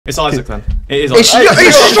It's Isaac then. It is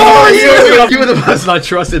Isaac. You were the person I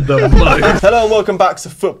trusted the most. Hello and welcome back to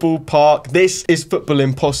Football Park. This is Football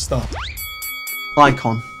Imposter.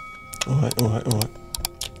 Icon. Alright.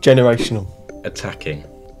 Generational. Attacking.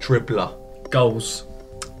 Dribbler. Goals.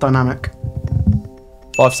 Dynamic.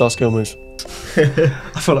 5-star skill moves.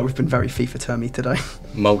 I feel like we've been very FIFA termy today.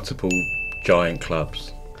 Multiple giant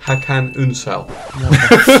clubs. Hakan Ünsal.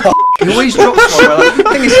 He always drops one. Like, the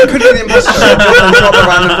thing is, he could be the imposter and drop a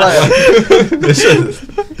random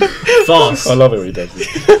player. Fast. I love it when he does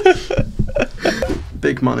this.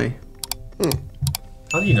 Big money.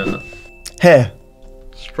 How do you know that? Hair.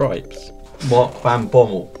 Stripes. Mark van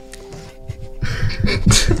Bommel.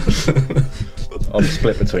 I'm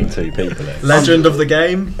split between two people here. Legend of the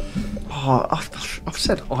game. Oh, I've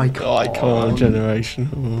said icon. Icon.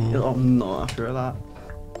 Generational. I'm not happy with that.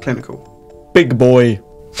 Clinical. Big boy.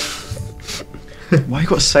 Why you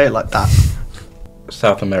got to say it like that?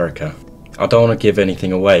 South America. I don't want to give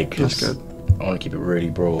anything away That's because good. I want to keep it really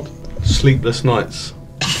broad. Sleepless nights.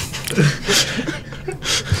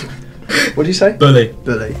 What do you say? Bully.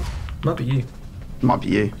 Billy. Might be you. Might be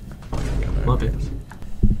you. Might be.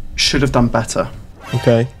 Should have done better.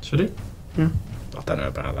 Okay. Should he? I don't know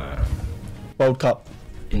about that. World Cup.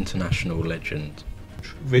 International legend.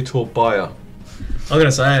 Vitor Bayer. I'm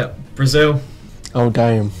gonna say it. Brazil. Oh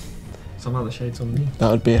damn. Somehow the shades on me.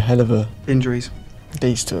 That would be a hell of a... Injuries.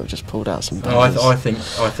 These two have just pulled out some Oh, I think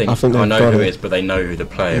I know who it is, but they know who the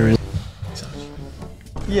player is.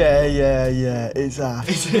 Yeah. It's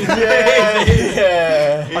Ash.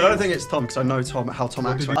 yeah. I don't think it's Tom because I know how Tom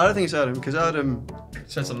acts. I don't think it's Erdem because Erdem.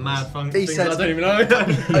 Said some mad fun He things said- I don't even know.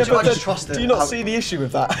 I just trust it. Do you not see the issue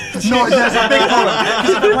with that? No, there's a big problem.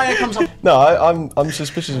 Because if the player comes up. No, I'm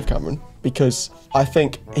suspicious of Cameron because I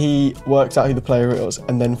think he worked out who the player was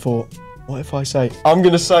and then thought, what if I say, I'm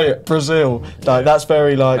gonna say it, Brazil. Like that's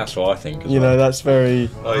very like. That's what I think. You know, that's very.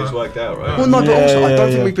 Oh, he's worked out, right? Well, no, but Yeah, also I don't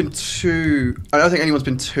yeah. think we've been too. I don't think anyone's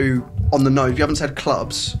been too on the nose. If you haven't said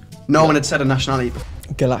clubs, no one had said a nationality.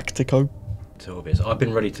 Galactico. Too obvious. I've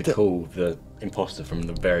been ready to call the imposter from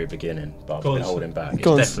the very beginning, but I've been holding back. It's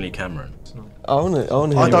Go on. definitely Cameron. I wanna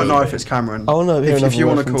hear I don't it. know if it's Cameron. I wanna hear if you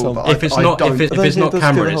another want to word from call, Tom. but If it's I not, don't. if I don't it's think not that's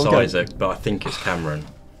Cameron, the it's whole game. Isaac. But I think it's Cameron.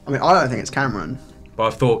 I mean, I don't think it's Cameron. But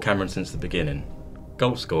I've thought Cameron since the beginning.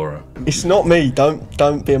 Goal scorer. It's not me.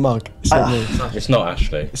 Don't be a mug. It's not me. It's not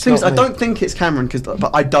Ashley. The thing is, not I me. don't think it's Cameron, but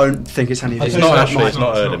I don't think it's any of It's these. not Ashley. It's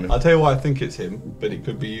not Erdem. I'll tell you why I think it's him, but it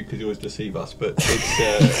could be you because you always deceive us. But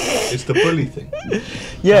it's the bully thing.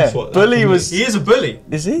 Yeah, That's what- Bully that was. He is a bully.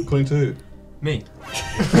 Is he? According to who? Me.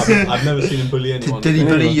 I've never seen him bully anyone. Did he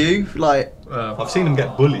bully you? Like, I've seen him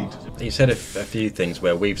get bullied. He said a few things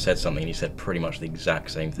where we've said something and he said pretty much the exact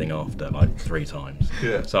same thing after, like 3 times.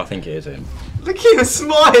 Yeah. So I think it is him. Look at him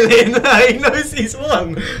smiling. He knows he's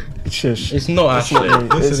won. Shush. It's not Ashley. not me.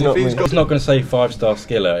 It's Listen, not if he's me. got- He's not going to say 5-star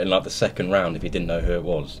skiller in like the second round if he didn't know who it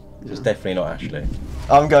was. It's definitely not Ashley.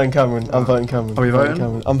 I'm going Cameron. I'm voting Cameron. Are we I'm voting voting?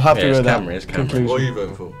 Cameron. I'm happy Yeah, it's with that. Cameron, it's Cameron. conclusion. What are you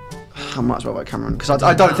voting for? I might as well vote Cameron because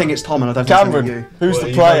I don't think it's Tom and I don't think Cameron. it's any of you. Who's What, the are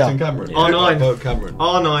you player? voting Cameron? Yeah. I R9. vote Cameron.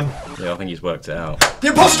 R9. Yeah, I think he's worked it out. The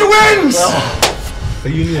imposter wins!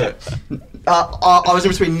 But you knew it. I was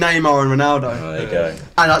in between Neymar and Ronaldo, Oh, there you go.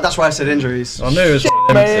 and that's why I said injuries. I knew it was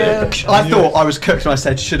one of them two. I thought I was cooked when I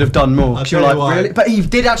said should have done more. I'll 'Cause you were tell you like, why. really? But he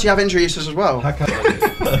did actually have injury issues as well.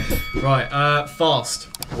 Hakan. Right. Fast.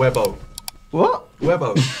 Webbo. What?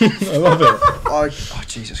 Webbo. I love it. Oh,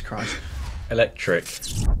 Jesus Christ. Electric.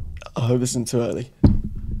 I hope this isn't too early.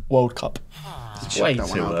 World Cup. Way that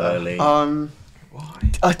one too out there. early.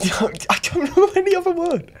 I don't know any other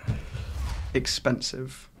word.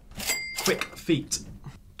 Expensive. Quick feet.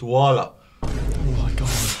 Dwala. Oh my god.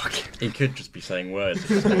 He could just be saying words.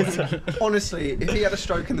 Honestly, if he had a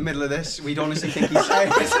stroke in the middle of this, we'd honestly think he's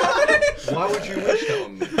saying it. Why would you wish that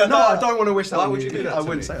on me? No, I don't want to wish that Why on would you do that I to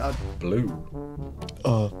wouldn't me? say that. Blue.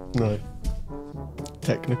 Oh no.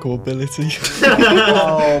 Technical ability.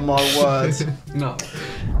 Oh my word. No.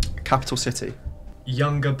 Capital city.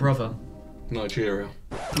 Younger brother. Nigeria.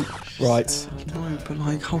 Right. No, but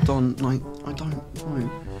like, hold on, like, I don't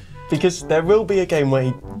know. Because there will be a game where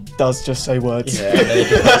he does just say words. Yeah, and then he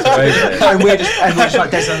just passed away with it. And we're just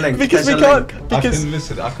like, there's a link. Because there's we a can't. link.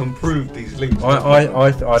 Because I can prove these links. I don't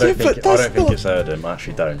but think that's it's not- Erdem. I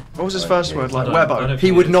actually don't. What was his I first don't word? think Like I don't Webbo. think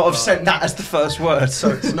He would it's not have right. sent that as the first word, so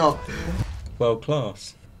it's not. World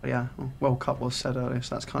class. But yeah, well, World Cup was said earlier,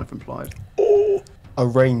 so that's kind of implied. I'm a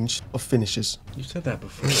range of finishes. You said that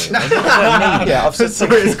before. Yeah, I've said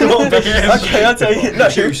Sorry, it's got to be him. Okay, I'll tell you. No,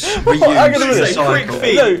 Juice, Hang on a minute. Say quick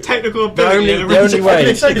feet, No. technical The ability. only and a way- I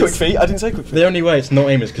didn't say quick feet. I didn't say quick feet. The only way it's not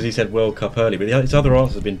him is because he said World Cup early, but his other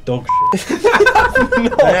answers have been dog shit.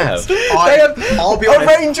 No. They have. They have I'll be a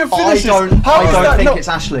honest, range of finishes. I How is don't that think not- it's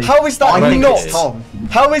Ashley. How is that I think not? it's Tom.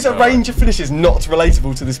 How is a range of finishes not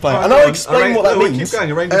relatable to this player? And I'll explain what that means. Keep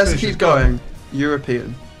going. A range of Let's finishes. keep going.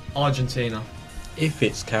 European. Argentina. If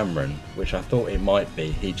it's Cameron, which I thought it might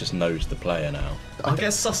be, he just knows the player now. I get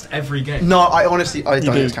sussed every game. No, I honestly, I don't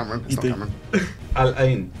do. think it's Cameron. It's You not do. Cameron. Al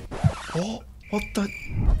Ain. What the?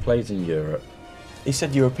 Plays in Europe. He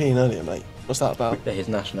said European earlier, mate. What's that about? His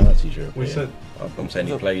nationality's European. We said- I'm saying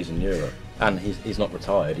he plays in Europe. And he's not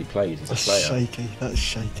retired, he plays, he's a That's player. shaky. That's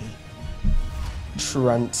shaky.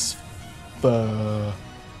 Transfer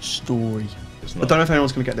story. It's I not. don't know if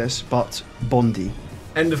anyone's going to get this, but Bondi.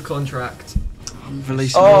 End of contract. I'm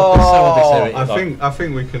releasing Oh, It's so obvious, I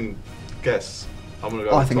think we can guess. I'm gonna go.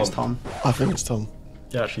 I with think it's Tom. I think it's Tom.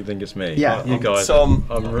 You actually think it's me? Yeah. You guys. Tom.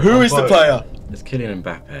 I'm Who is the player? It's Kylian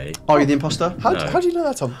Mbappe. Are you the imposter? How, No. how do you know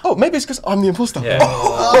that, Tom? Oh, maybe it's because I'm the imposter. Yeah.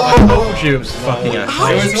 I told you it was fucking How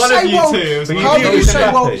Ashley. did was you one of say you World- two, it was one How of did you you say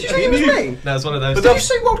two. World? Did you say it was me? That was one of those. Did you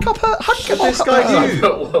say World Cup? How did you get World This Cup? guy hurt? knew.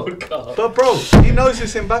 World Cup. But bro, he knows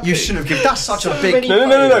this Mbappe. You shouldn't have given. That's such a big.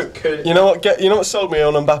 No. You know what? You know what sold me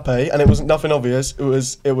on Mbappe, and it wasn't nothing obvious. It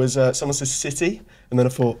was someone said City, and then I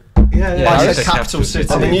thought, Yeah, Yeah, I you said capital city.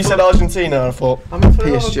 and then you said Argentina, and I thought I mean, for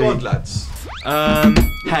the love of PSG. God, lads.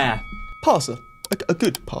 Hair. passer, a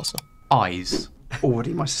good passer. Eyes.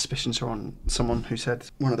 Already, my suspicions are on someone who said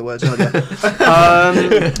one of the words earlier.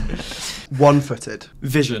 One-footed.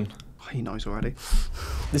 Vision. Oh, he knows already.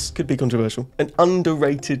 This could be controversial. An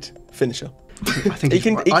underrated finisher. I think He he's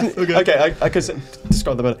can. right. He can I could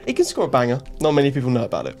describe that better. He can score a banger. Not many people know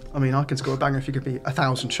about it. I mean, I can score a banger if you could be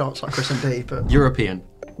 1,000 shots like Chris and D, but European.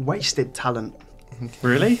 wasted talent.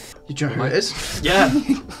 Really? You do know who it is? Yeah.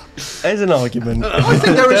 There's an argument. I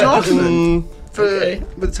think there is an argument Mm, for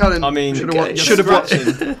with talent. I mean, should have okay, won. Should have scratching.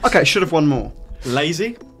 won. Okay, should have won more.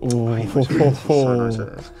 Lazy. oh.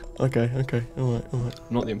 Okay. All right.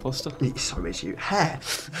 Not the imposter. So is you. Hair.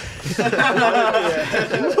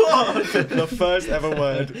 The first ever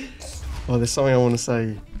word. Oh, there's something I want to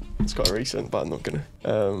say. It's quite recent, but I'm not gonna.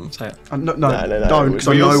 Say it. No, No, don't, because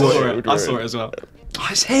I we know all what. saw it. I saw it as well. Oh,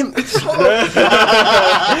 it's him.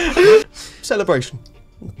 Celebration.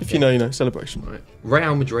 If you know, you know. Celebration.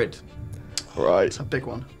 Real Madrid. Right. It's a big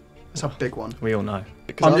one. It's a big one. We all know.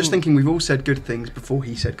 I'm just thinking we've all said good things before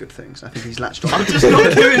he said good things. I think he's latched on. I'm just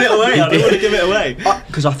not giving it away. I don't want to give it away.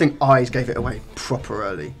 Because I think Eyes gave it away proper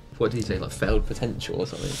early. What did he say? Like failed potential or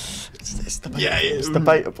something? It's debatable. It's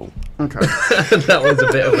debatable. Okay. That was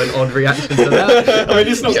a bit of an odd reaction to that. I mean,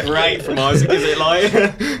 it's not great from Isaac, is it?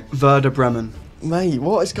 Like. Werder Bremen. Mate,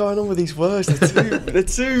 what is going on with these words? They're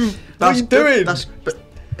too. What are you doing? That's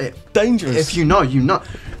dangerous. if you know, you know.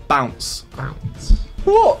 Bounce. Bounce.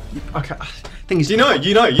 What? Okay. Thing is, You know. I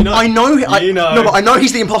know. You know. No, but I know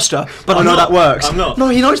he's the imposter. But I'm I know not. that works. I'm not. No,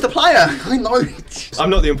 he knows the player. I know. I'm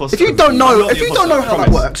not the imposter. If you don't I'm know, not if the you don't imposter, know how that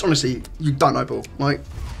promise. works, honestly, you don't know ball. Like,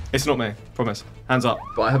 It's not me. Promise. Hands up.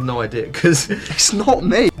 But I have no idea because it's not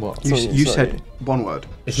me. What? You, It's not you, you it's not said you. one word.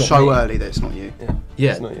 It's not so me. early that it's not you.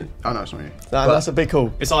 yeah. It's not you. Oh no, it's not you. That's a big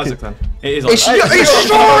call. It's Isaac then. It is It's, Isaac. it's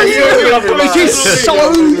so you. It is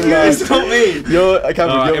so you. It's not me. I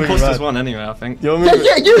can't Alright, you're imposters mad. won anyway, I think. You're Yeah,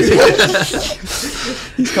 moving. you.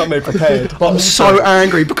 He's come here prepared. I'm so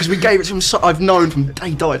angry because we gave it to him. So I've known from the day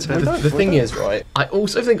he died. The thing is, right? I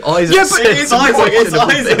also think Isaac. Yeah, but said It's Isaac. It's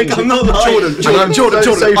Isaac. I'm not lying. Jordan,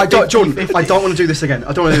 I don't want to do this again.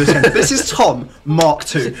 I don't want to do this again. This is Tom Mark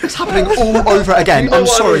II. It's happening all over again. You know I'm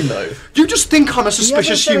what I sorry. mean, though? You just think I'm a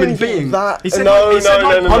suspicious human being. That, He said no, like,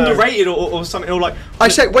 no. underrated or something, or like. I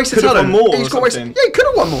said wasted Could've talent. won more He's or got wasted. something. Yeah, he could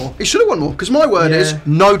have won more. He should have won more. Because my word is Yeah.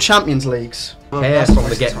 no Champions Leagues. Hair from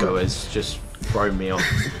the get-go has just thrown me off.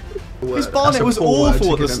 His That's Barnet a was poor word awful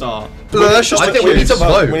to at the give him. start. Let's just I think we need to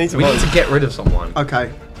vote. We We need need to to, vote. get rid of someone.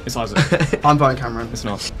 Okay, It's Isaac. I'm voting Cameron. It's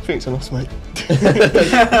not. I think it's on us, mate.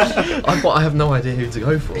 I have no idea who to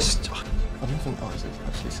go for. I don't think Isaac's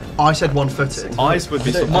actually said it. I said one-footed. Eyes would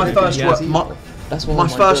be. My first word. That's what My I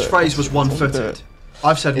might first do. phrase was one-footed.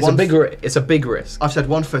 I've said It's one. a big risk. I've said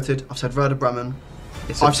one-footed. I've said Werder Bremen.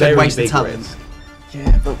 It's a I've said very wasted big talent. risk.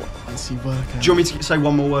 Yeah, but once you work out. Do you want me to say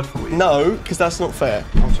one more word for you? No, because that's not fair.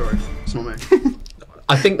 I'm sorry. It's not me.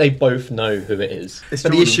 I think they both know who it is.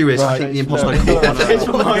 But the issue is, I think the imposter caught one out. How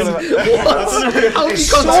have you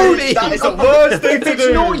So got so that is the worst thing to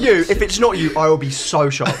do. If it's not you, I will be so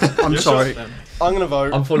shocked. I'm You're sorry. shocked then. I'm gonna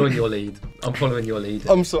vote. I'm following your lead. I'm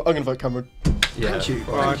gonna vote Cameron. Yeah. Thank you.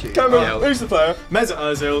 Alright. Thank you. Cameron, Yeah. who's the player? Mesut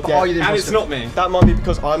Ozil. Yeah. Oh, you didn't And post it's it. not me. That might be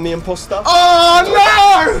because I'm the imposter. Oh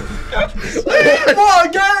What a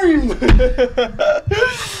game!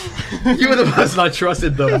 You were the person I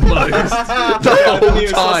trusted the most the I didn't whole even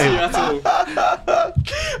trust you time. at all.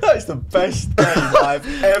 That is the best game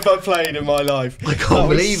I've ever played in my life. I can't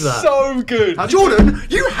believe that. So good. no! Jordan,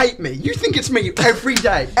 you hate me. You think it's me every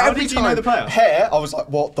day. How Every did you time. know the player? Hair, I was like,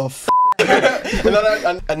 what the f?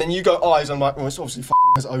 and then you go eyes, I'm like, well, it's obviously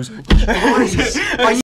f***ing as Ozil. I